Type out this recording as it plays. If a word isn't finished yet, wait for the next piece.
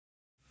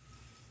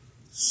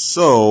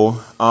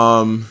So,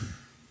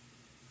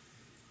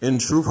 in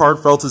true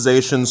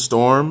Heartfeltization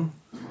Storm,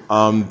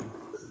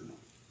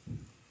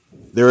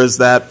 there is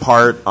that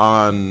part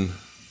on,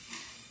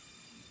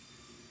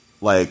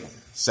 like,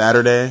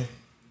 Saturday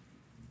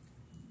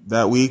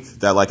that week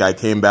that, like, I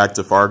came back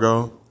to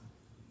Fargo.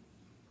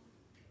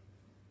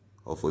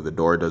 Hopefully the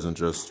door doesn't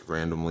just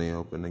randomly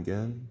open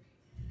again.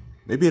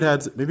 Maybe it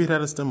had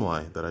a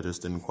stimuli that I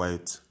just didn't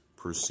quite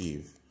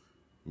perceive.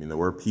 I mean, there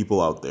were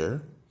people out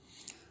there.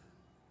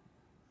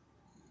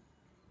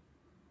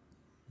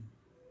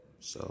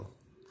 So,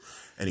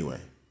 anyway.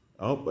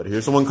 Oh, but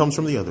here someone comes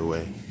from the other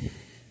way.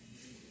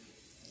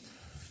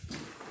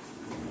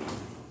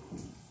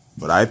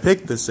 But I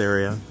picked this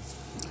area.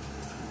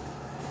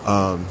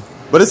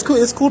 But it's cool.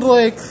 It's cool to,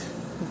 like,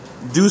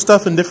 do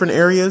stuff in different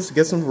areas,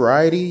 get some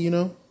variety, you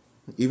know?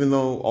 Even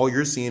though all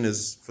you're seeing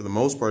is, for the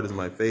most part, is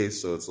my face.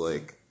 So it's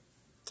like,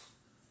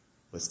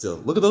 but still,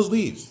 look at those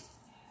leaves.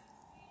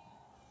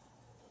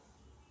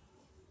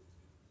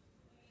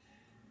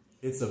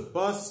 It's a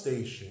bus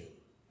station.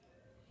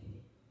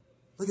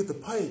 Look at the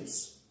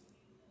pipes.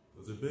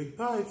 Those are big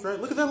pipes, right?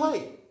 Look at that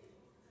light.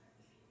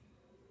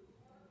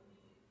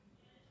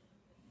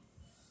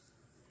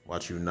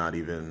 Watch you not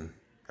even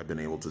have been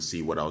able to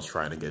see what I was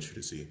trying to get you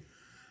to see.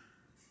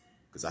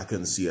 Because I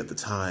couldn't see at the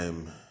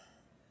time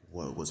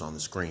what was on the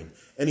screen.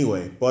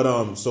 Anyway,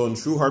 but so in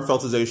true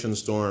Heartfeltization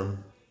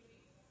Storm,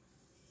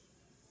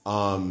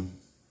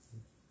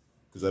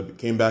 because I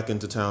came back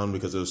into town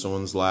because it was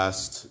someone's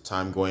last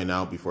time going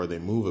out before they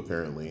move,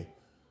 apparently.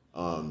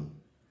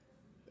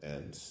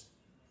 And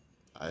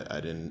I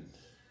didn't,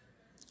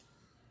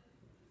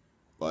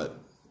 but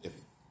if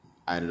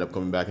I ended up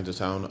coming back into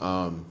town,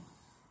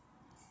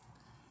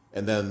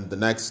 and then the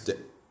next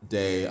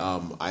day,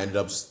 I ended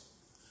up,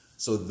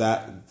 so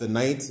that the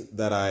night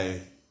that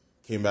I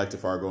came back to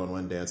Fargo and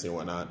went dancing and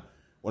whatnot,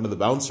 one of the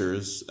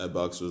bouncers at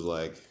Bucks was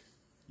like,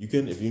 you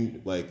can, if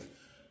you, like,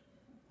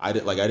 I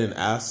didn't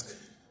ask,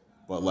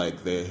 but,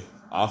 like, they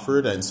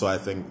offered, and so I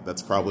think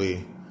that's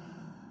probably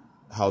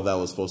how that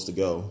was supposed to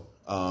go.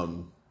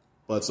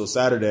 But so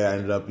Saturday I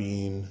ended up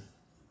being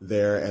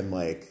there, and,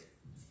 like,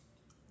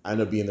 I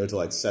ended up being there till,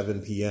 like,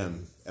 7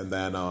 p.m. and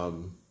then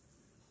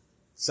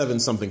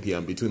 7-something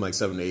p.m., between, like,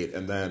 7 and 8,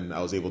 and then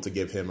I was able to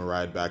give him a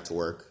ride back to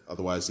work.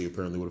 Otherwise, he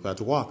apparently would have had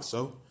to walk,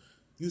 so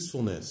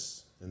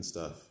usefulness and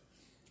stuff.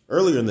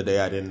 Earlier in the day,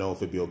 I didn't know if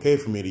it'd be okay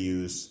for me to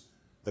use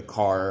the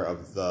car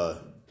of the,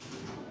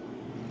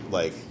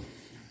 like,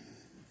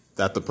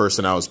 that the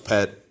person I was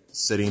pet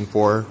sitting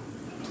for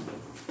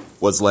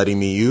was letting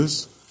me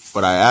use.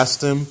 But I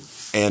asked him,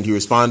 and he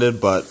responded,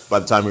 but by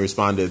the time he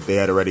responded, they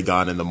had already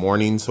gone in the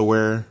morning to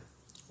where,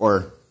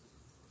 or,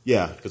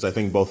 yeah, because I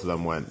think both of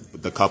them went,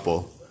 the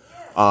couple.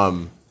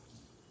 The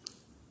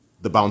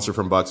bouncer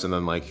from Bucks and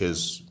then, like,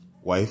 his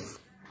wife.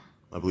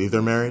 I believe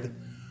they're married.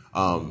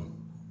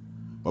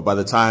 But by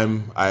the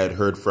time I had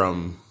heard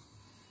from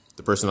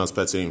the person I was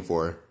pet sitting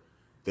for,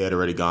 they had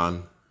already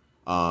gone.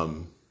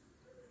 But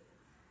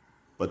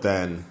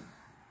then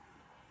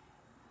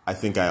I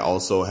think I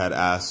also had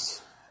asked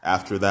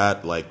after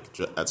that, like,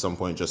 at some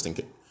point, just in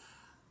case,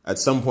 at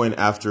some point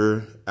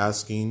after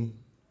asking,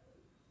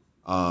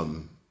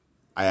 I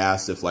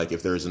asked if, like,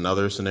 if there's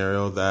another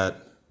scenario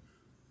that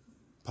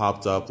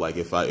popped up, like,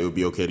 if it would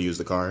be okay to use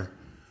the car.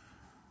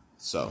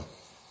 So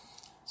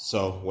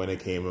when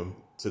it came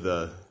to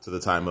the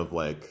time of,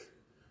 like,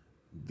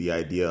 the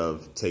idea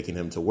of taking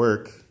him to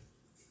work,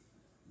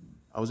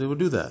 I was able to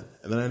do that.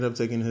 And then I ended up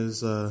taking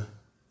his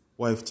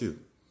wife too.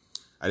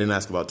 I didn't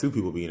ask about 2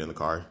 people being in the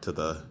car to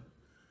the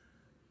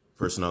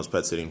person I was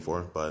pet sitting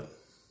for, but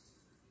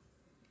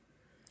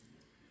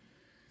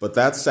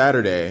that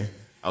Saturday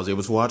I was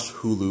able to watch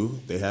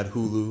Hulu. They had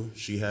Hulu,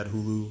 she had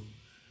Hulu,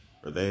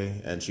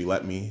 and she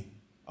let me.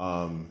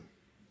 And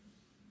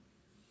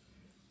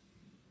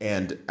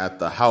at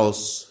the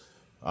house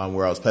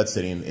where I was pet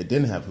sitting, it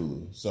didn't have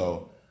Hulu.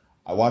 So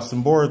I watched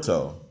some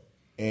Boruto,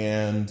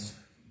 and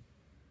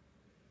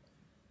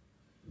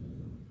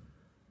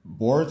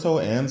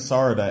Boruto and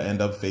Sarada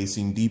end up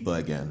facing Deepa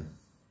again.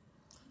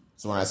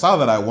 So when I saw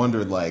that, I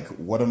wondered, like,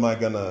 what am I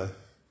gonna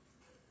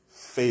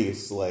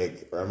face?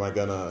 Like, or am I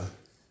gonna,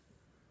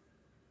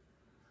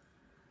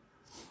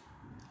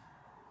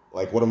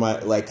 like, what am I,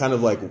 like, kind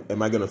of like,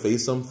 am I gonna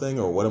face something,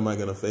 or what am I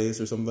gonna face,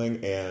 or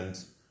something? And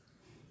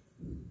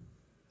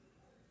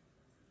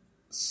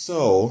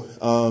so,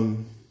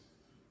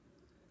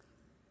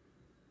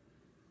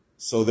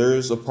 so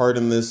there's a part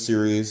in this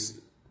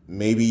series,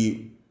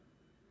 maybe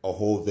a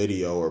whole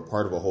video or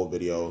part of a whole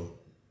video,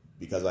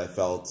 because I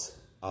felt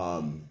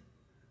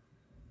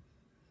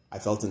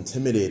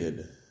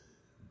intimidated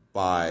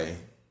by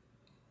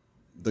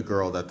the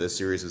girl that this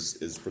series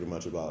is pretty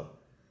much about.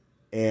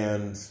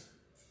 And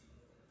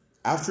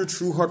after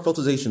True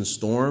Heartfeltization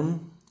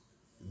Storm,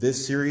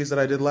 this series that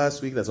I did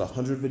last week, that's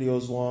 100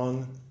 videos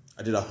long.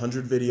 I did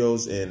 100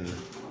 videos in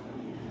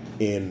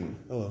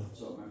hello.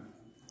 What's up, man?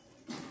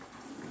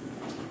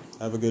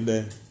 Have a good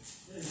day.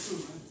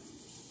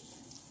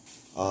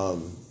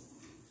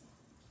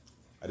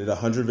 I did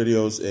 100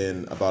 videos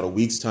in about a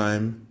week's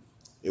time.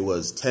 It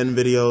was 10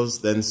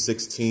 videos, then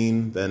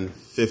 16, then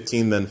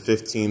 15, then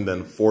 15,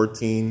 then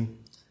 14,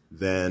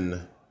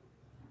 then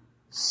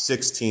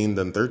 16,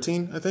 then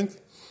 13, I think.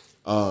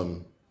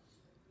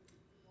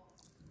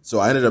 So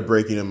I ended up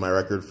breaking in my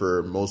record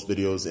for most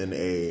videos in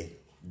a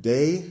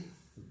day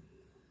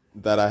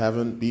that I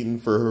haven't beaten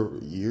for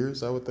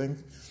years, I would think.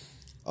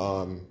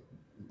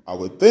 I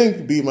would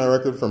think beat my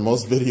record for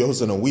most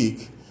videos in a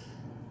week.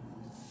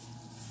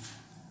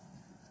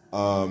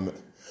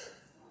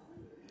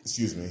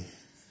 Excuse me.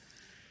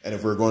 And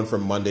if we're going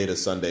from Monday to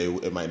Sunday,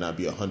 it might not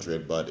be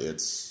 100, but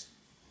it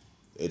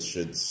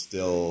should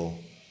still,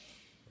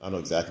 I don't know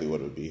exactly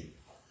what it would be,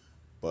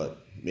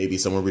 but maybe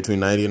somewhere between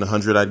 90 and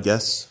 100, I'd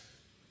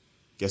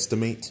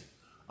guesstimate.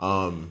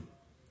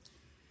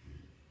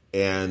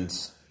 And,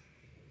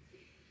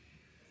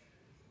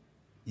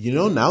 you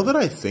know, now that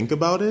I think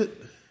about it,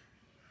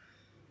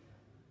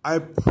 I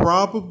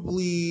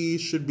probably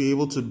should be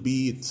able to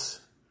beat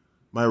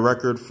my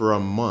record for a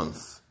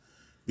month,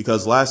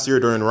 because last year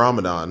during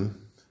Ramadan,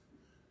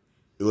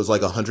 it was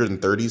like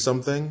 130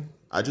 something.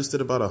 I just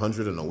did about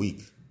 100 in a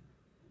week.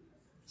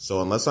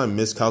 So unless I'm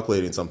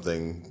miscalculating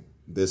something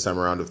this time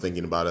around of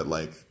thinking about it,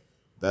 like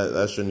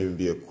that shouldn't even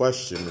be a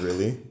question,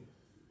 really.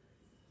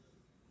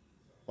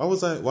 Why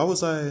was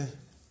I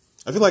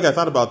feel like I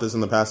thought about this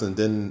in the past and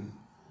didn't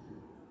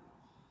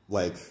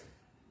like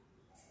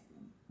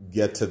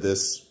get to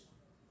this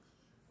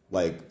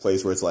like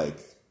place where it's like,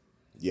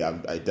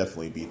 yeah, I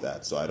definitely beat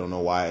that. So I don't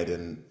know why I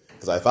didn't,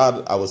 because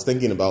I was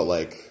thinking about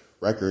like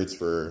records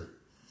for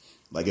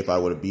like if I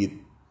would have beat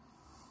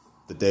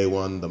the day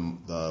one,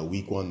 the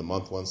week one, the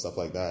month one, stuff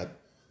like that.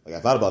 Like I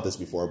thought about this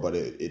before, but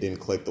it didn't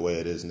click the way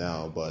it is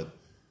now. But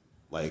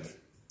like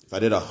if I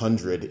did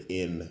 100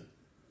 in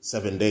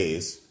 7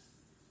 days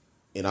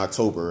in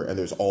October, and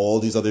there's all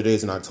these other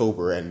days in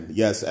October, and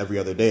yes, every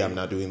other day I'm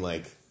not doing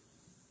like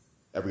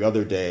every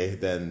other day,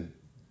 then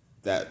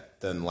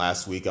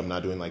last week I'm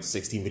not doing like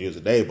 16 videos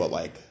a day, but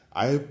like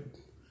I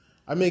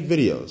make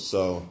videos.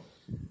 So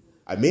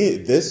I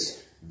made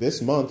this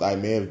month I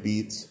may have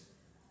beat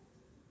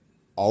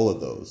all of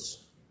those.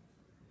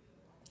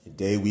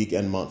 Day, week,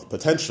 and month,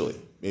 potentially.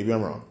 Maybe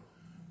I'm wrong.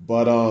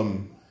 But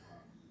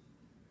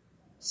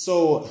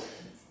so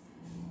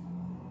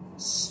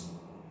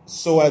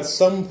at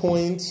some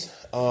point,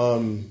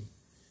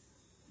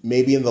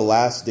 maybe in the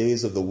last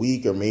days of the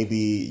week, or maybe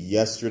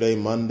yesterday,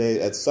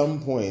 Monday, at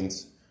some point,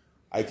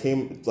 I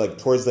came like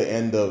towards the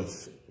end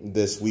of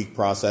this week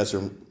process,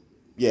 or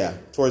yeah,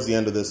 towards the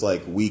end of this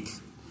like week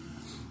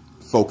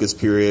focus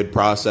period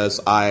process,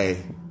 I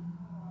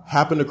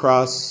happened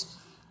across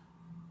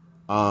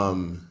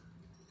the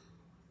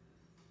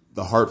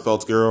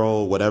Heartfelt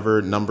girl,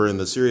 whatever number in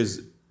the series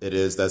it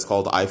is, that's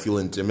called I Feel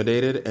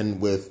Intimidated.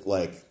 And with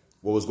like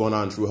what was going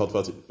on in True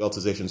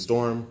Heartfeltization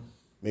Storm,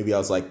 maybe I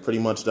was like pretty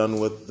much done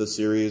with the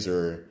series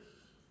or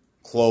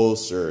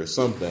close or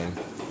something.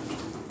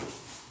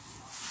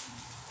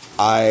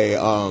 I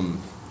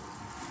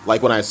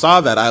like when I saw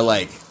that, I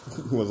like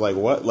was like,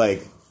 what?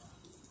 Like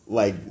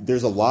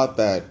there's a lot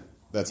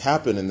that's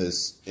happened in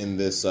this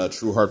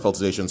True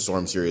Heartfeltization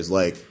Storm series.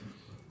 Like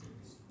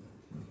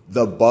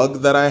the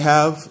bug that I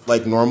have,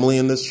 like normally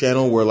in this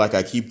channel, where like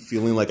I keep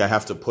feeling like I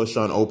have to push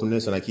on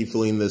openness, and I keep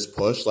feeling this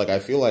push, like I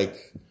feel like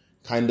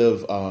kind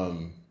of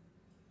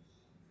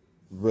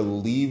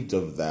relieved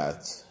of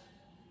that,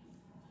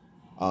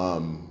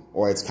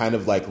 or it's kind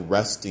of like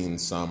resting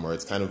some, or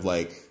it's kind of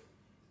like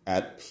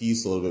at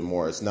peace a little bit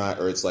more. It's not,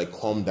 or it's like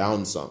calmed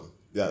down some.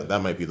 Yeah,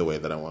 that might be the way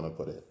that I want to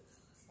put it.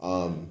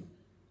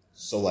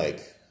 So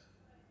like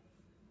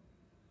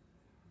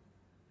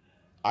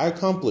I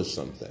accomplished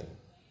something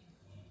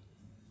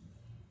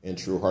in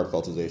True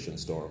Heartfeltization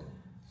Storm.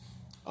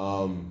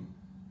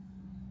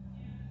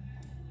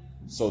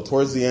 So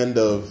towards the end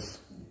of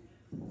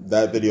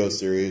that video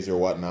series or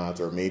whatnot,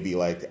 or maybe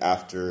like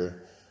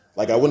after,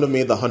 like I wouldn't have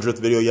made the 100th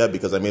video yet,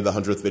 because I made the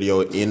 100th video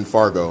in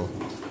Fargo,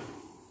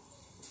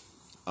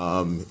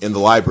 in the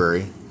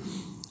library.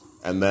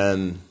 And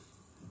then,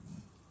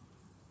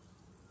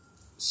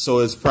 so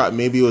it's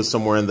maybe it was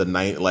somewhere in the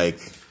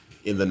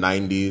in the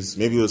 90s,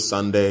 maybe it was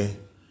Sunday,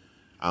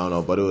 I don't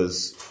know, but it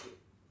was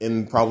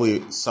in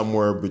probably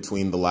somewhere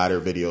between the latter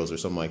videos or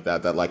something like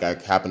that, that like I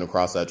happened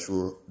across that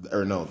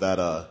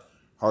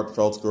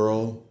Heartfelt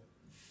girl,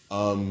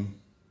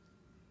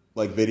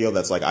 like video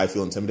that's like I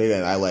Feel Intimidated,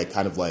 and I like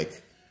kind of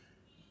like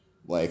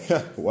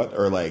what,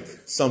 or like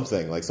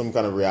something, like some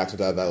kind of reaction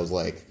to that was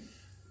like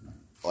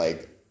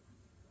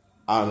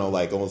I don't know,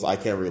 like almost I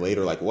can't relate,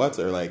 or like what,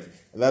 or like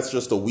that's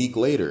just a week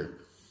later.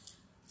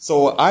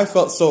 So I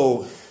felt,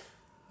 so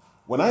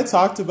when I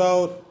talked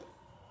about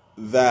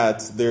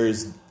that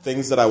there's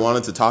things that I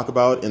wanted to talk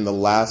about in the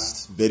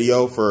last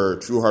video for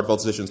True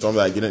Heartfeltization Storm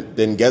that I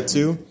didn't get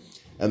to,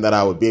 and that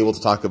I would be able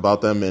to talk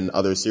about them in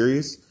other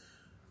series,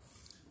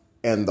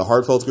 and the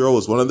Heartfelt girl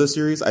was one of the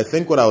series, I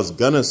think what I was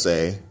gonna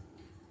say,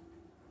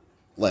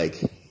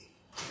 like,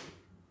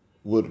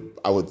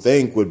 I would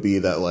think would be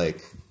that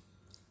like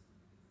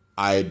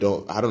I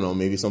don't know,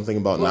 maybe something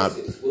about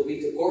Buses will be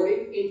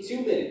departing in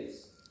 2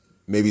 minutes.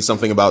 Maybe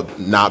something about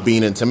not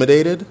being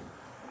intimidated,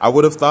 I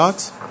would have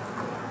thought.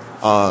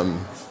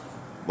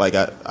 Like,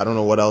 I don't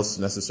know what else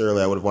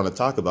necessarily I would want to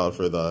talk about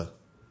for the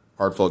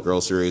Heartfelt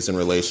Girl series in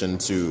relation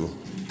to,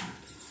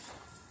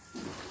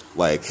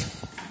 like,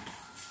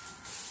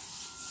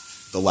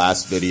 the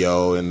last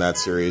video in that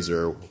series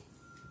or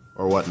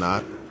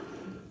whatnot.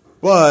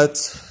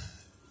 But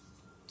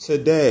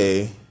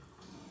today,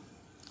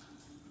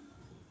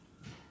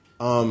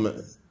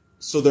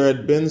 so there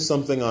had been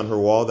something on her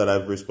wall that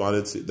I've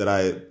responded to, that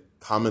I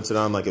commented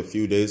on like a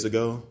few days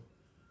ago.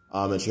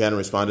 And she hadn't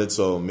responded,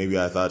 so maybe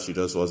I thought she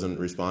just wasn't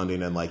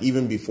responding. And like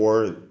even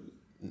before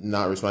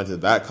not responding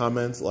to that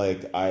comment,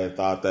 like I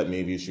thought that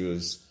maybe she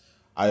was,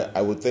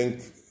 I would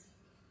think,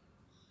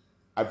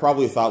 I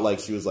probably thought like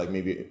she was like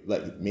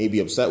maybe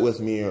upset with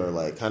me or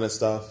like kind of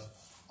stuff.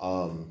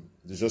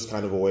 There's just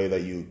kind of a way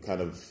that you kind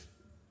of,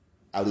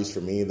 at least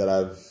for me, that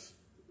I've,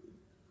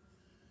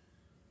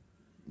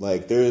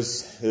 like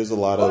there's a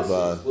lot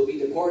Buses will be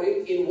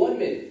departing in 1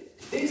 minute.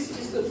 This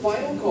is the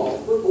final call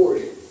for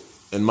boarding.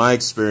 In my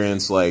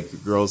experience,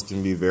 like, girls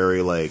can be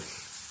very, like,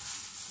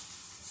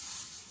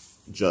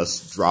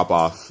 just drop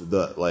off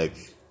the,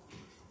 like,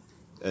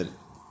 and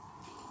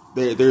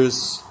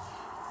there's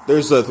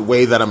a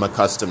way that I'm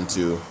accustomed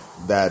to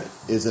that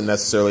isn't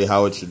necessarily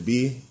how it should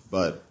be,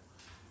 but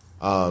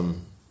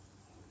then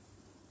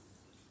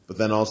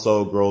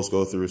also girls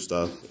go through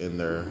stuff in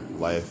their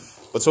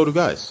life, but so do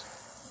guys.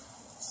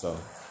 So,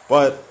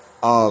 but,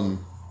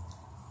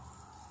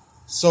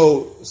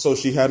 So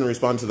she hadn't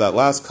responded to that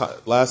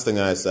last thing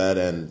I said,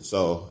 and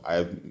so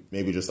I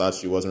maybe just thought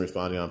she wasn't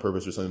responding on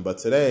purpose or something. But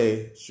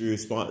today she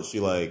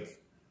like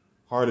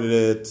hearted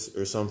it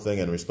or something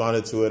and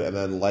responded to it, and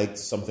then liked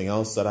something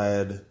else that I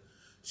had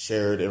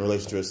shared in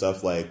relation to her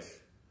stuff, like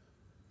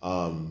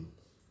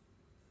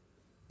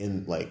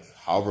in like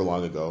however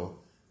long ago,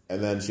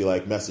 and then she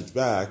like messaged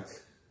back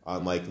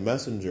on like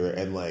Messenger,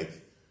 and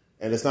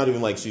it's not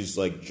even like she's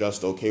like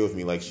just okay with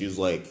me, like she's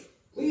like,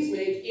 please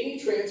make any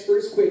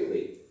transfers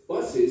quickly.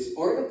 Buses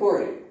are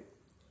departing.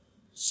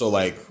 So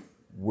like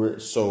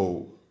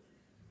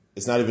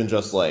it's not even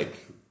just like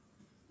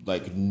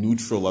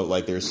neutral,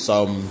 like there's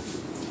some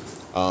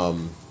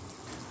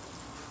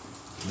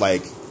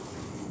like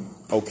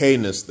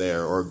okayness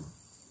there, or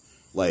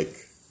like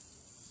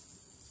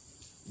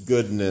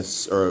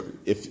goodness, or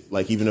if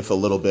like even if a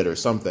little bit or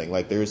something,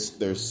 like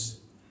there's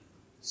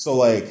so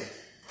like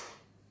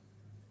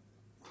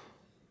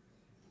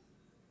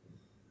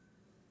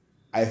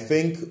I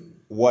think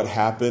what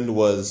happened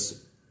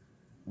was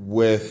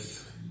with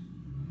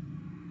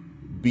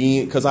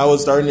being, because I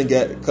was starting to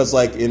get, because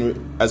like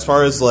in as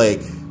far as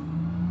like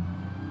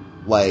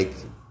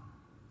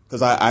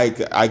because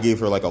I gave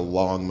her like a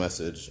long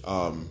message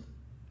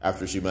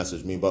after she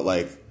messaged me, but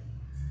like,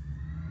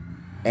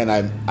 and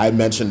I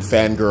mentioned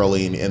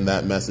fangirling in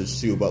that message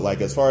too, but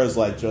like as far as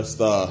like just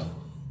the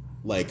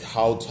like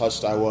how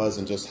touched I was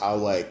and just how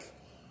like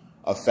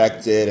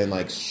affected and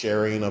like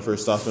sharing of her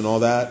stuff and all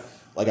that,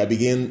 like I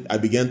began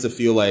to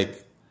feel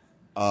like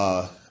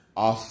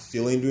off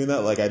feeling doing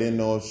that. Like I didn't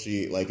know if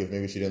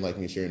maybe she didn't like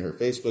me sharing her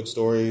Facebook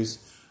stories.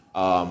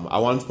 I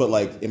wanted to put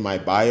like in my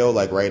bio,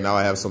 like right now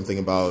I have something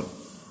about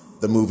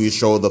the movie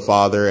Show the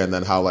Father, and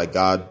then how like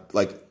God,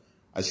 like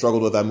I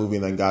struggled with that movie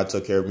and then God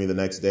took care of me the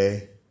next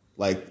day.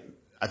 Like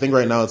I think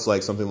right now it's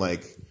like something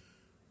like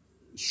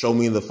Show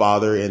Me the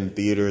Father in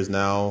theaters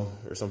now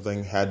or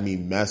something, had me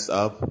messed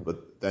up,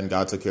 but then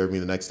God took care of me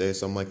the next day,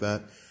 something like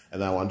that.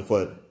 And then I wanted to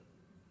put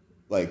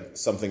like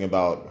something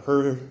about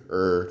her,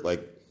 or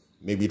like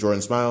maybe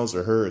Jordan Smiles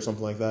or her or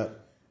something like that.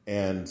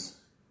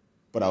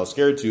 But I was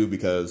scared too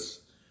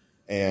because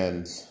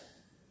just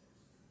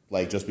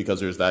because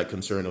there's that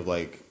concern of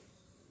like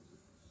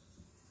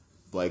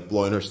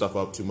blowing her stuff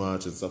up too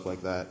much and stuff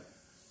like that.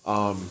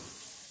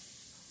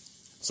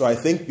 So I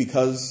think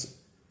because,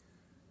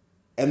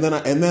 and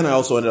then I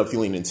also ended up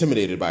feeling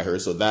intimidated by her.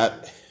 So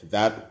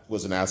that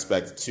was an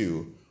aspect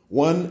too.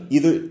 One,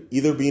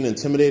 either being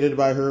intimidated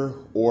by her,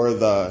 or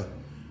the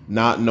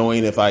not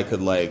knowing if I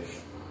could like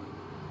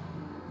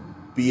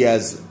be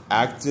as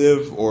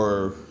active,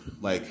 or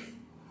like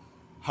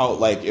how,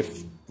 like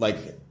if like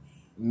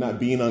not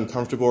being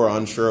uncomfortable or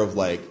unsure of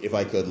like if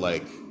I could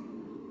like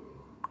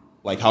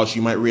how she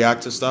might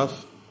react to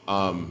stuff.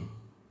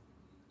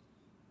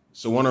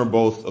 So one or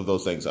both of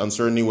those things: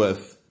 uncertainty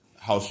with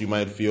how she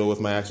might feel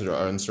with my actions, or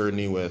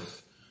uncertainty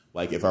with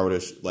like if I were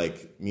to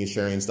like me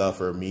sharing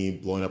stuff or me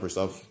blowing up her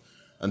stuff,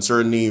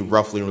 uncertainty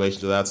roughly in relation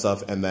to that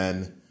stuff, and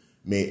then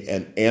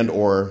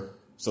or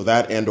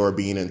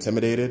being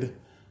intimidated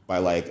by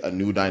like a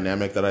new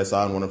dynamic that I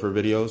saw in one of her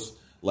videos,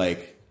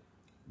 like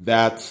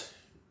that